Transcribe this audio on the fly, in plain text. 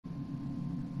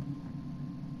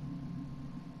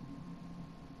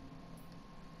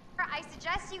I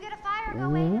suggest you get a fire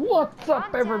going. What's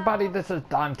up, Pronto. everybody? This is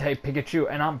Dante Pikachu,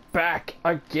 and I'm back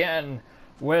again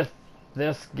with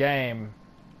this game.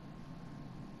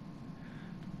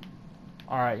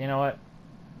 Alright, you know what?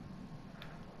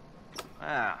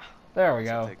 Ah. There we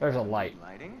go. There's a light.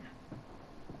 Lighting.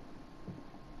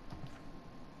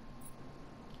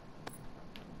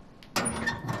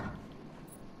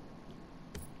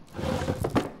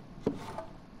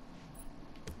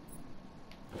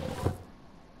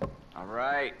 All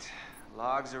right.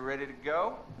 Logs are ready to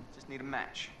go. Just need a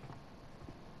match.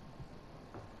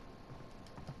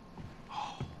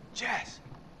 Oh, Jess.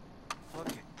 Look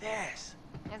at this.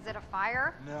 Is it a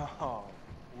fire? No.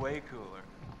 Way cooler.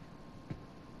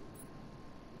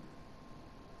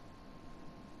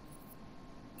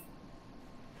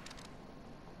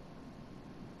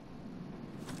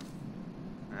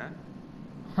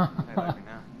 Huh? They like me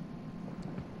now.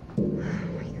 Oh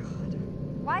my god.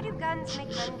 Why do guns make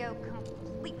men go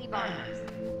completely bonkers?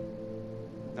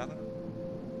 Nothing?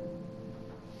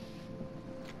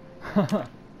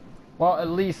 Well, at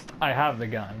least I have the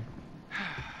gun.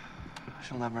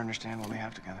 She'll never understand what we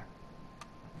have together.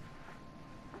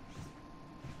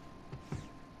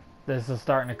 This is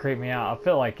starting to creep me out. I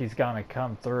feel like he's gonna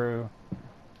come through,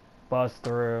 bust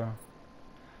through.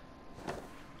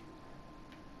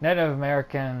 Native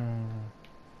American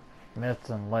myths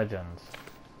and legends.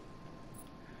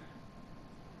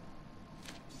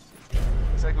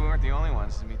 Looks like we weren't the only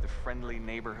ones to meet the friendly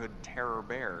neighborhood terror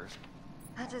bears.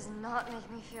 That does not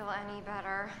make me feel any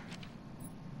better.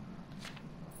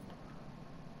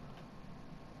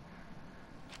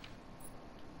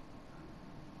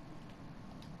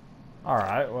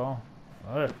 Alright, well.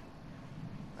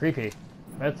 Creepy.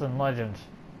 Myths and legends.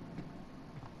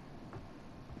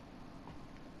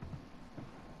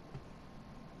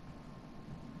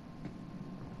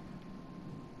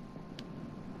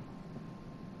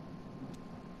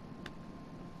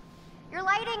 You're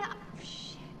lighting up.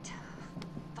 Shit.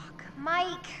 Fuck.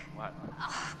 Mike. What?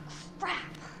 Oh,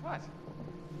 crap. What?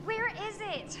 Where is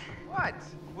it? What?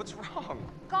 What's wrong?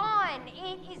 Gone.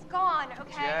 It is gone,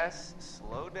 okay? Jess,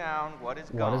 slow down. What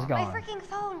is What gone? is gone? My freaking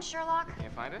phone, Sherlock.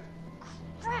 Can't find it?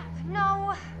 Crap.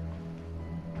 No.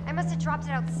 I must have dropped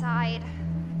it outside.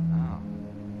 Oh.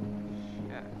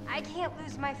 Shit. I can't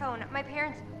lose my phone. My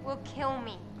parents will kill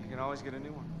me. You can always get a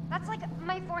new one. That's like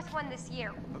my 4th one this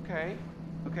year. Okay.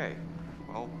 Okay.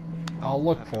 Well, I'll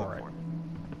look have to for it.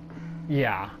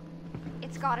 Yeah.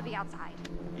 It's gotta be outside.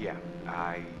 Yeah,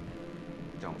 I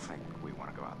don't think we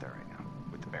want to go out there right now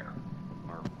with the bear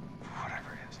or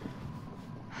whatever it is.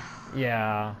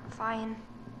 Yeah. Fine.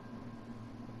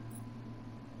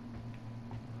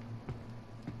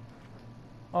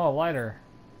 Oh, lighter.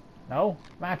 No?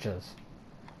 Matches.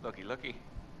 Looky, looky.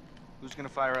 Who's gonna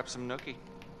fire up some nookie?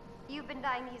 You've been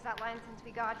dying to use that line since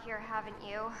we got here, haven't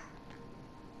you?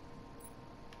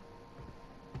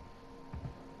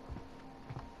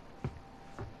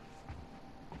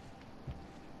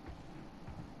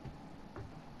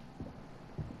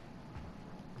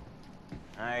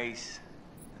 Nice.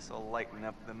 This'll lighten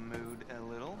up the mood a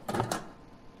little.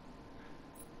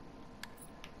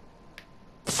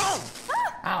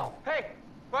 Ow. Hey!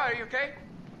 What, are you okay?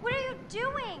 What are you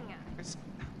doing? It's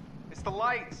the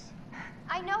lights.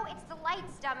 I know it's the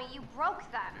lights, dummy. You broke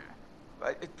them.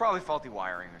 It's probably faulty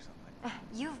wiring or something.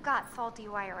 You've got faulty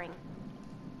wiring.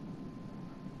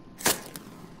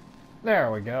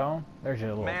 There we go. There's your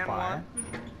little Man fire.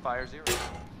 1, fire 0.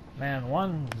 Man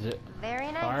 1,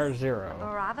 Very nice. fire 0.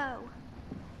 Bravo.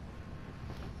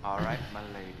 All right, my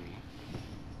lady.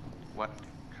 What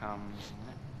comes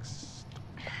next?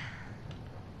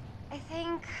 I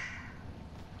think...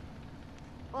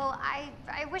 Well,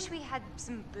 I wish we had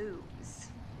some booze.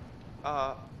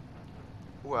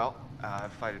 Well,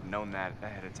 if I'd have known that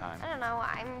ahead of time. I don't know,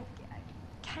 I'm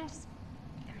kind of just...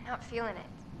 I'm not feeling it.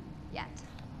 Yet.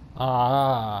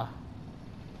 Ah.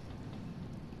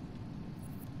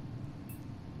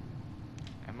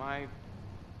 Am I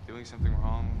doing something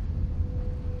wrong?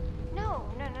 No.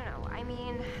 I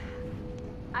mean...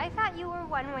 I thought you were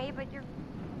one way, but you're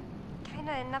kind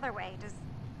of another way. Does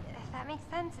that make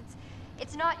sense?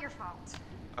 It's not your fault.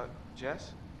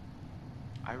 Jess?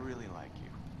 I really like you.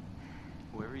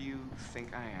 Whoever you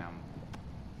think I am,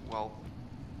 well,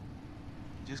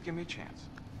 just give me a chance,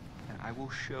 and I will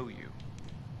show you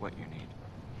what you need.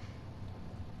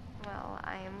 Well,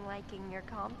 I am liking your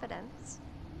confidence.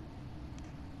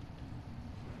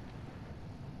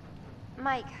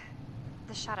 Mike,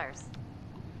 the shutters.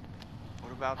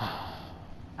 What about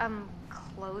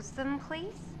Close them,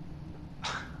 please?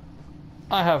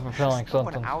 I have a feeling There's no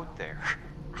one something. out there.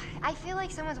 I feel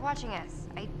like someone's watching us.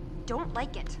 I don't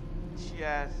like it.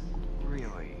 Jess,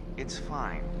 really, it's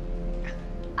fine.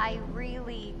 I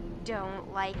really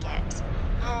don't like it.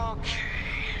 Okay,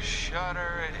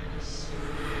 Shutter it is.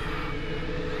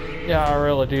 Yeah, I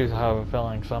really do have a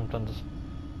feeling something's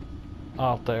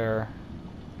out there.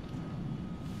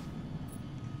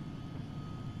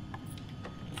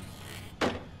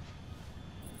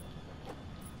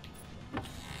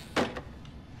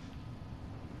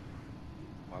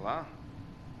 Voila.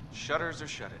 Shutters are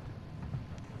shuttered.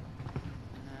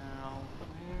 Now,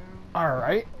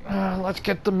 Alright, let's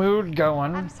get the mood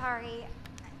going. I'm sorry.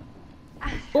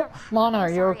 Oh, Mona, are I'm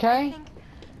you sorry. okay? I think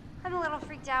I'm a little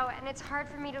freaked out, and it's hard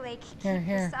for me to like keep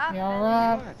this up. You and-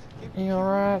 alright? You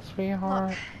alright, sweetheart?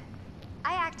 Look,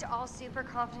 I act all super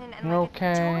confident and You like a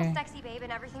okay? total sexy babe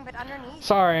and everything, but underneath,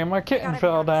 Sorry, my I kitten gotta be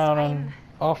fell honest, down I'm and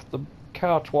off the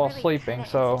couch while really sleeping, kinda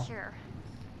so insecure.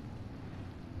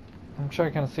 I'm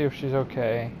checking to see if she's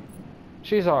okay.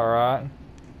 She's alright.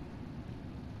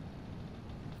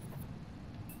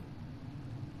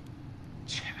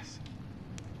 Jess,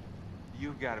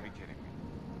 you've got to be kidding me.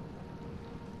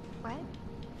 What?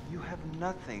 You have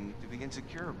nothing to be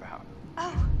insecure about.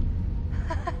 Oh,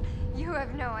 you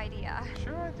have no idea.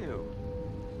 Sure I do.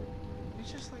 You're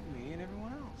just like me and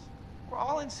everyone else. We're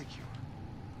all insecure.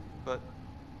 But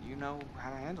you know how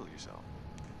to handle yourself.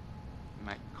 You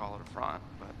might call it a front,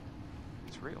 but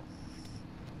it's real.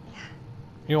 Yeah.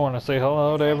 You want to say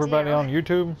hello to Yes, I everybody do. on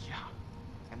YouTube? Yeah.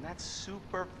 And that's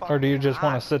super fun. Or do you just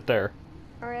want to sit there?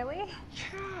 Really?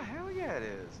 Yeah, hell yeah it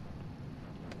is.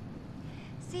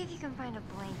 See if you can find a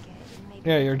blanket and maybe.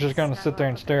 Yeah, you you're can just gonna snuggle sit there up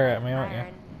and a bit stare by at the me, aren't you? fire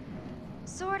and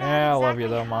Sort Yeah, out I love exactly you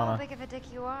though, how Mana. big of a dick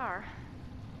you are.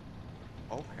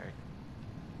 Okay.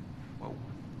 Whoa.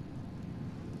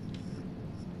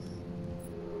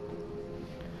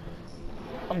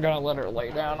 I'm gonna let her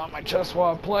lay down on my chest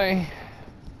while I play.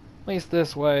 At least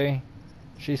this way,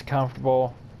 she's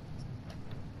comfortable.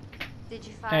 Did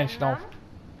you find And she don't. them?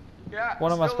 Yeah.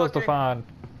 What am I still supposed to looking. find?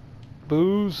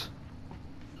 Booze?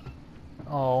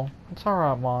 Oh, it's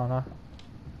alright, Mana.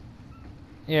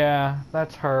 Yeah,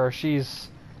 that's her. She's,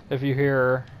 if you hear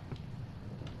her.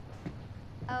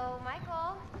 Oh,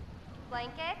 Michael.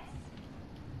 Blankets?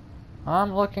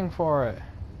 I'm looking for it.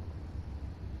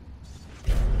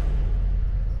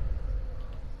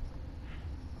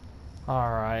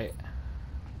 Alright.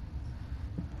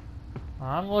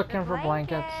 I'm looking The for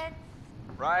blankets.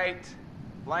 Right.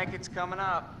 Blanket's coming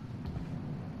up.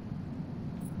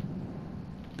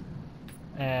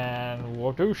 And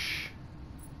whoosh.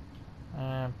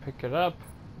 And pick it up.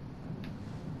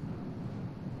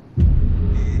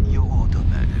 Your order,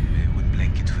 madam. One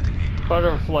blanket for the lady.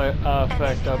 Butterfly effect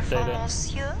Anything for updated.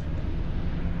 monsieur?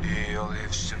 I'll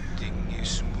have something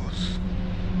smooth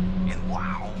and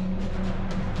wow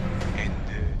and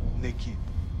naked.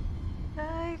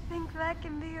 I think that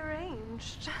can be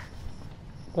arranged.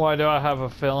 Why do I have a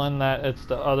feeling that it's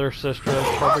the other sister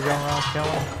that's probably going around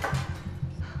killing?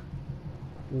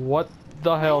 What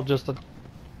the hell just a...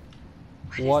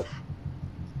 What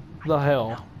the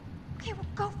hell? Okay, well,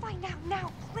 go find out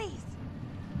now, please.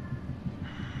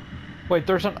 Wait,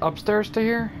 there's an upstairs to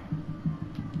here?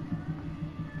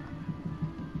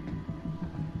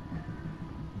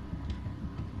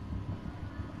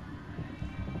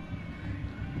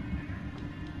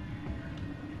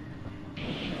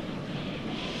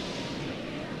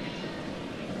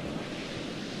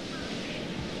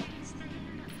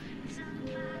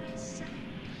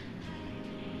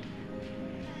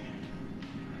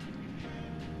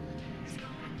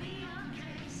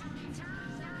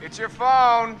 It's your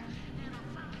phone.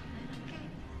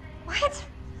 What?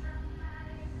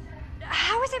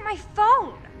 How is it my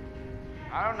phone?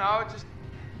 I don't know. It just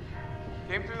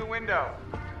came through the window.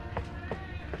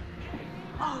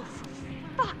 Oh,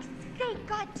 for fuck's sake,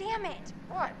 god damn it.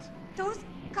 What? Those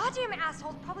goddamn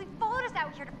assholes probably followed us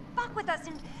out here to fuck with us,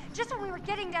 and just when we were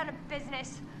getting down to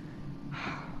business.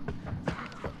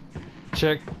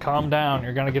 Chick, calm down.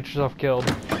 You're gonna get yourself killed.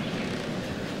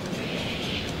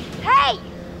 Hey!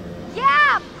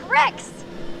 Yeah, pricks!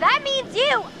 That means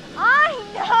you! I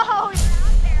know! You're out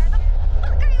there. The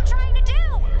fuck are you trying to do?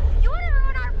 You wanna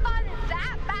ruin our fun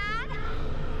that bad?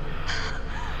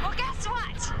 Well, guess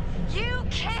what? You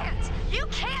can't! You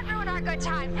can't ruin our good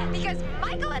time because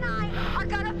Michael and I are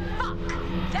gonna fuck.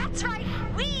 That's right,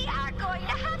 we are going to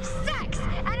have sex,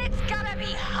 and it's gonna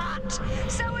be hot.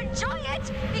 So enjoy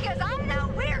it because I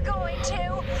know we're going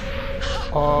to.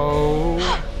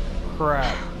 Oh,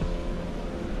 crap.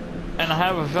 And I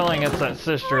have a feeling it's that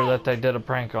sister that they did a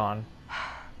prank on.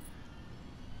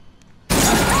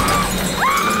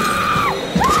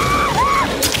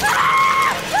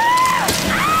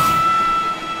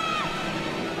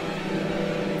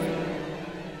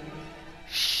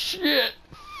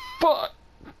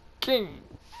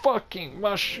 fucking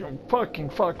mushroom, fuck. Do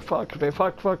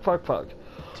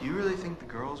you really think the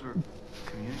girls were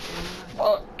communicating?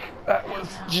 Fuck, that was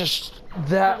just,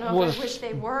 that I was, wish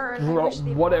they were. And I wish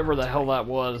they whatever weren't. the hell that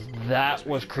was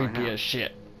we should creepy find out. as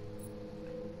shit.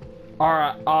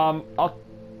 Alright, alright,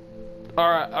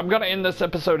 I'm gonna end this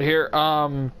episode here.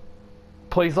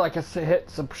 Please like us, hit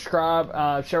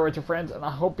subscribe, share with your friends, and I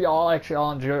hope y'all actually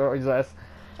all enjoyed this.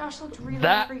 Josh looked really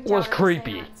That freaked was out at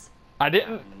creepy. Sans.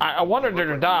 I wanted her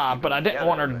to die, but I didn't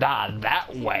want her to die that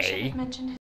Maybe we should way. have mentioned